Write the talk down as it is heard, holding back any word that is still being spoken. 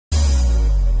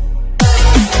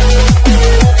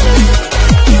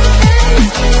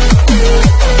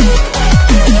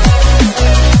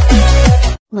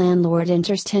landlord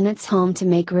enters tenant's home to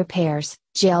make repairs,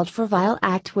 jailed for vile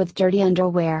act with dirty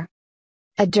underwear.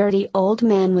 A dirty old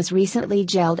man was recently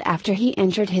jailed after he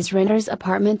entered his renter's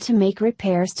apartment to make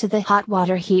repairs to the hot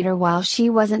water heater while she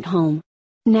wasn't home.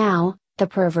 Now, the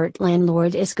pervert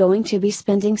landlord is going to be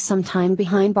spending some time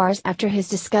behind bars after his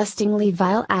disgustingly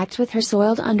vile act with her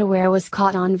soiled underwear was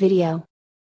caught on video.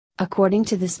 According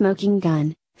to the Smoking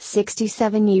Gun,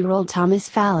 67-year-old Thomas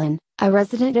Fallon, a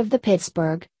resident of the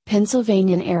Pittsburgh,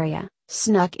 Pennsylvania area,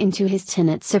 snuck into his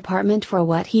tenant's apartment for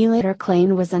what he later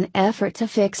claimed was an effort to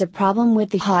fix a problem with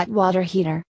the hot water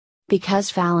heater.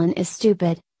 Because Fallon is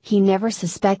stupid, he never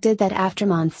suspected that after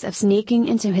months of sneaking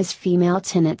into his female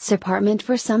tenant's apartment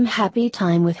for some happy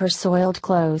time with her soiled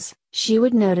clothes, she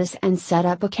would notice and set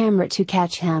up a camera to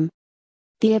catch him.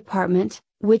 The apartment,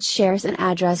 which shares an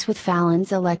address with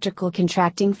Fallon's electrical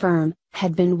contracting firm,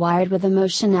 had been wired with a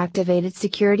motion-activated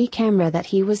security camera that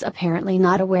he was apparently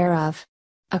not aware of.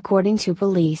 According to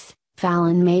police,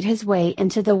 Fallon made his way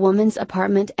into the woman's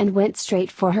apartment and went straight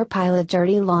for her pile of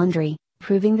dirty laundry,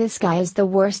 proving this guy is the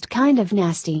worst kind of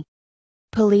nasty.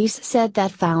 Police said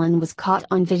that Fallon was caught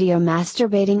on video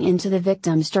masturbating into the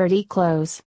victim's dirty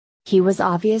clothes. He was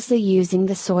obviously using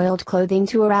the soiled clothing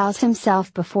to arouse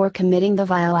himself before committing the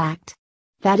vile act.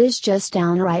 That is just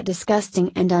downright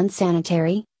disgusting and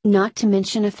unsanitary, not to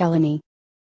mention a felony.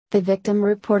 The victim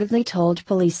reportedly told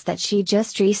police that she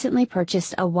just recently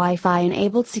purchased a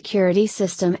Wi-Fi-enabled security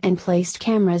system and placed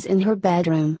cameras in her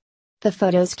bedroom. The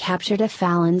photos captured of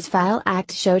Fallon's vile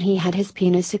act showed he had his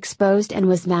penis exposed and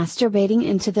was masturbating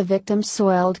into the victim's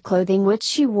soiled clothing which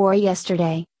she wore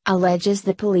yesterday, alleges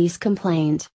the police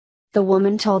complaint. The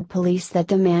woman told police that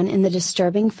the man in the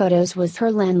disturbing photos was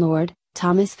her landlord,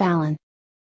 Thomas Fallon.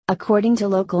 According to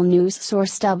local news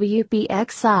source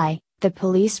WPXI, the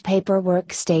police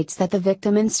paperwork states that the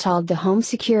victim installed the home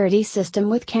security system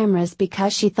with cameras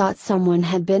because she thought someone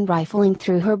had been rifling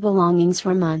through her belongings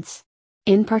for months.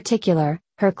 In particular,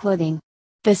 her clothing.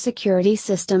 The security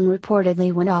system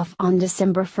reportedly went off on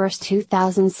December 1,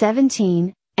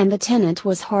 2017, and the tenant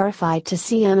was horrified to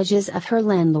see images of her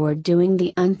landlord doing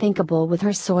the unthinkable with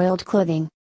her soiled clothing.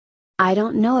 "I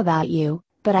don't know about you,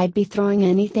 but I'd be throwing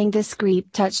anything this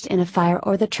creep touched in a fire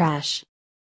or the trash."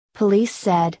 Police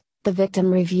said, the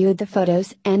victim reviewed the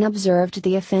photos and observed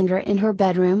the offender in her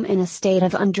bedroom in a state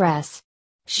of undress.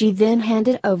 She then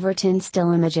handed over 10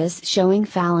 still images showing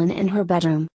Fallon in her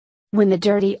bedroom. When the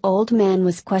dirty old man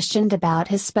was questioned about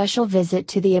his special visit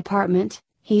to the apartment,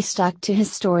 he stuck to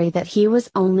his story that he was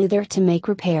only there to make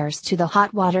repairs to the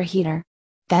hot water heater.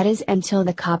 That is until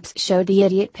the cops showed the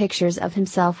idiot pictures of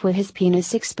himself with his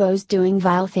penis exposed doing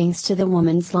vile things to the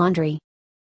woman's laundry.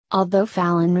 Although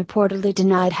Fallon reportedly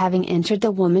denied having entered the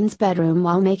woman's bedroom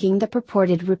while making the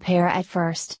purported repair at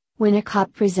first, when a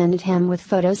cop presented him with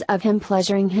photos of him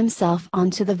pleasuring himself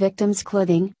onto the victim's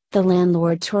clothing, the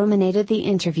landlord terminated the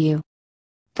interview.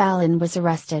 Fallon was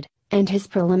arrested, and his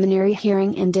preliminary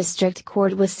hearing in district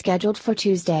court was scheduled for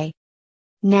Tuesday.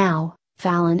 Now,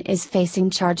 Fallon is facing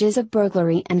charges of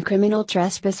burglary and criminal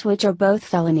trespass, which are both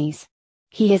felonies.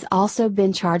 He has also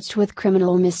been charged with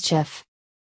criminal mischief.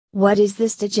 What is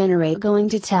this degenerate going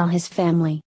to tell his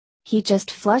family? He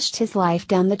just flushed his life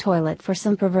down the toilet for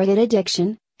some perverted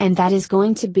addiction, and that is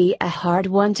going to be a hard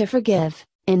one to forgive,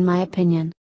 in my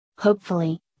opinion.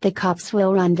 Hopefully, the cops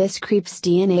will run this creep's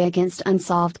DNA against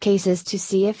unsolved cases to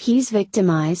see if he's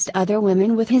victimized other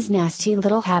women with his nasty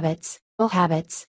little habits.